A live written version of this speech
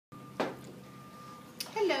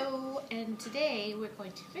Hello, and today we're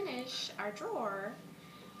going to finish our drawer.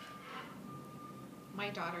 My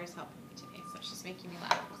daughter is helping me today, so she's making me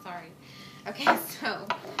laugh. Sorry. Okay, so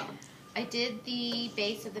I did the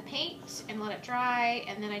base of the paint and let it dry,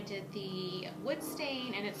 and then I did the wood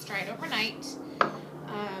stain, and it's dried overnight. So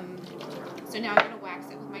now I'm going to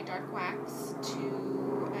wax it with my dark wax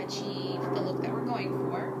to achieve the look that we're going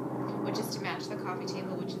for, which is to match the coffee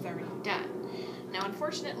table, which is already done. Now,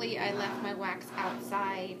 unfortunately, I left my wax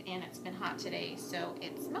outside, and it's been hot today, so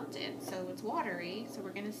it's melted, so it's watery. So we're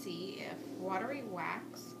going to see if watery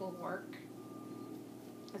wax will work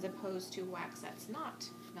as opposed to wax that's not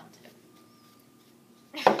melted.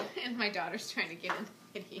 And my daughter's trying to get in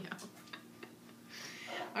the video.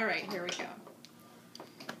 All right, here we go.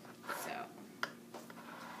 So,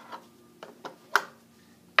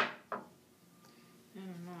 I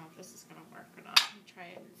don't know if this is going to work or not. Let me try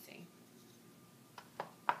it and see.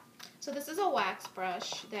 So this is a wax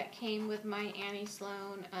brush that came with my Annie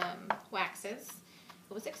Sloan waxes.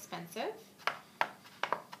 It was expensive.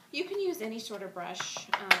 You can use any sort of brush.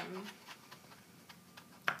 It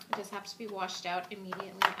just has to be washed out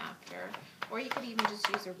immediately after. Or you could even just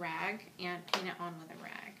use a rag and paint it on with a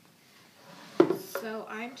rag. So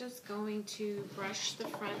I'm just going to brush the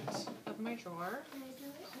front of my drawer. Can I do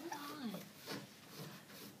it? Hold on.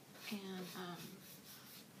 And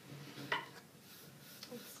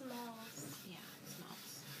It smells yeah, it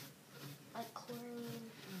smells like chlorine.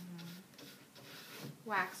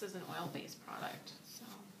 Wax is an oil-based product, so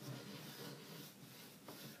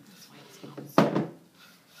that's why it smells.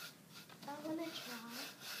 I want to try.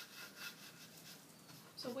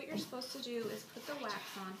 So what you're supposed to do is put the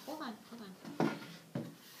wax on. Hold on.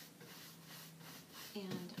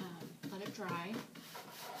 And let it dry,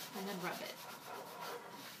 and then rub it.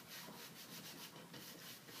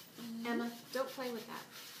 Emma, don't play with that.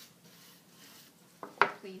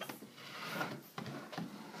 Please.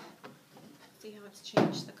 See how it's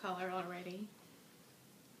changed the color already?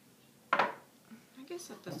 I guess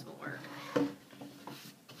that this will work.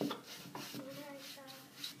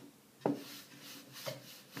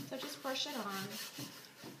 So just brush it on,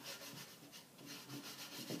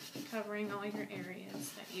 covering all your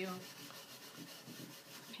areas that you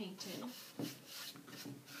painted.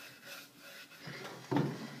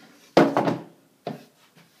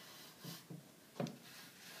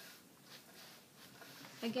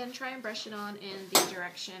 Again, try and brush it on in the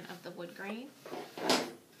direction of the wood grain,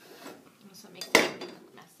 so it makes everything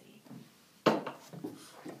look messy.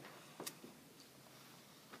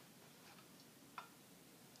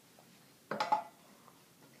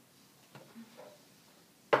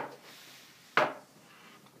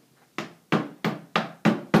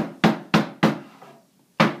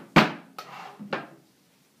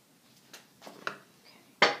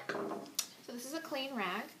 Okay, so this is a clean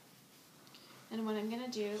rag. And what I'm going to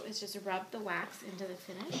do is just rub the wax into the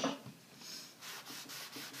finish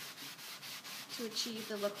to achieve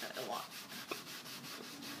the look that I want.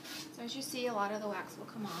 So as you see, a lot of the wax will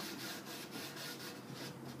come off.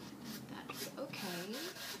 That's okay.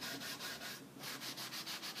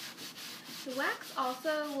 The wax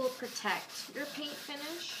also will protect your paint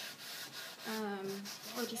finish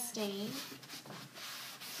or the stain.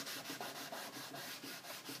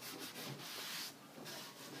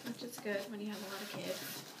 Which is good when you have a lot of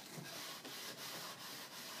kids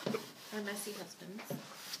or messy husbands.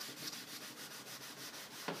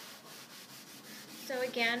 So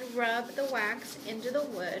again, rub the wax into the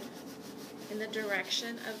wood in the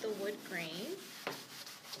direction of the wood grain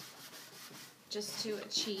just to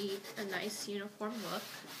achieve a nice uniform look.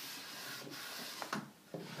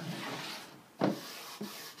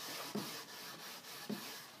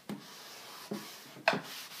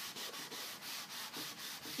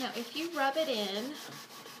 Now, if you rub it in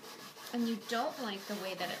and you don't like the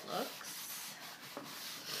way that it looks,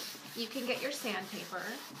 you can get your sandpaper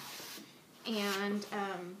and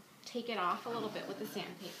take it off a little bit with the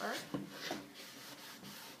sandpaper. I'm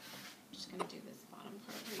just going to do this bottom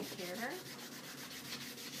part right here.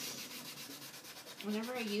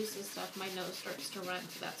 Whenever I use this stuff, my nose starts to run,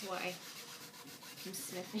 so that's why I'm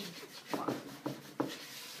sniffing.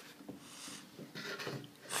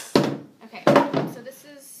 So this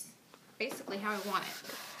is basically how I want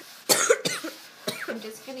it. I'm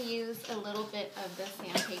just going to use a little bit of the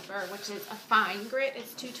sandpaper, which is a fine grit.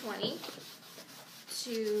 It's 220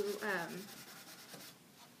 to,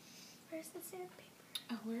 Where's the sandpaper?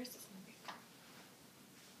 Oh, where is the sandpaper?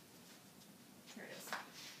 Here it is.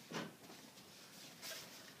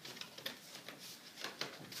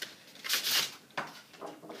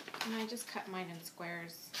 And I just cut mine in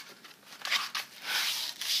squares.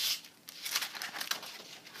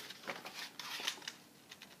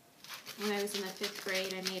 when I was in the 5th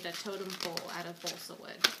grade, I made a totem pole out of balsa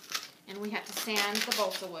wood. And we had to sand the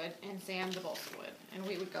balsa wood and sand the balsa wood. And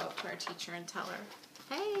we would go up to our teacher and tell her,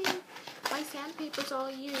 hey, my sandpaper's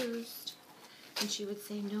all used. And she would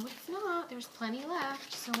say, no, it's not. There's plenty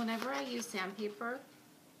left. So whenever I use sandpaper,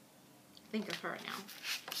 think of her now.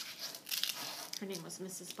 Her name was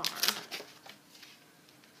Mrs. Barr.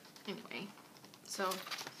 Anyway, so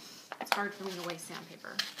it's hard for me to waste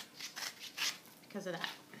sandpaper because of that.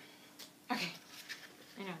 Okay,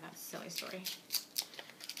 I know that's a silly story.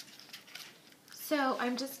 So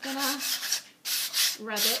I'm just gonna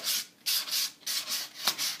rub it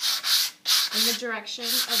in the direction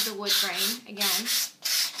of the wood grain again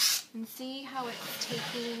and see how it's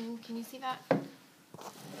taking, can you see that?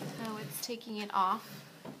 How it's taking it off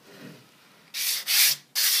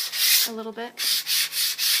a little bit.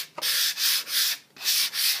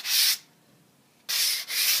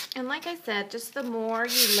 And like I said, just the more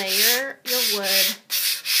you layer your wood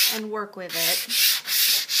and work with it,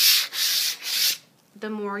 the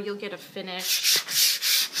more you'll get a finish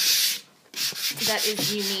that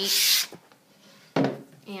is unique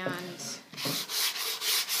and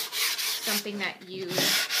something that you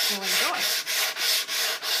will enjoy.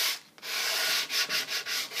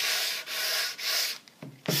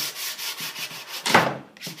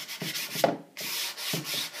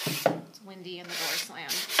 It's windy and the door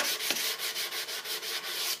slammed.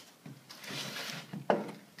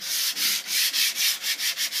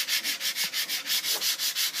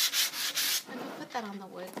 That on the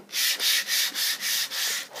wood.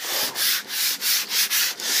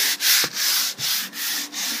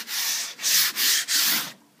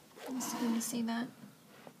 Can you see that?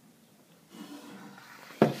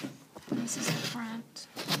 This is the front.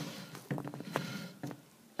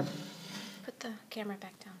 Put the camera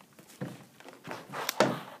back down.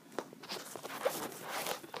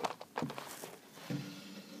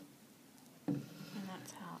 And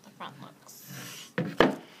that's how the front looks.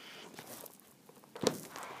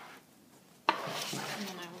 And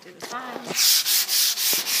then I will do the sides.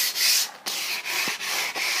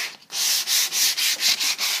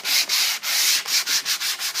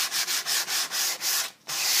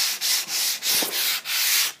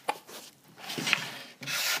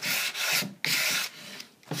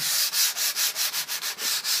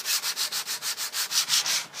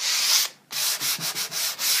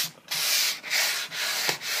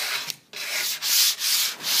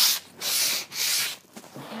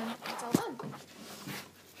 And it's all done.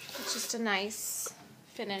 It's just a nice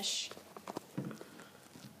finish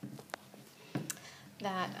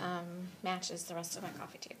that matches the rest of my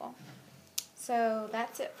coffee table. So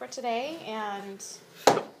that's it for today, and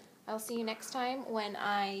I'll see you next time when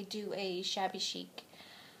I do a shabby chic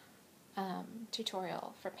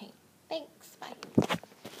tutorial for paint. Thanks, bye.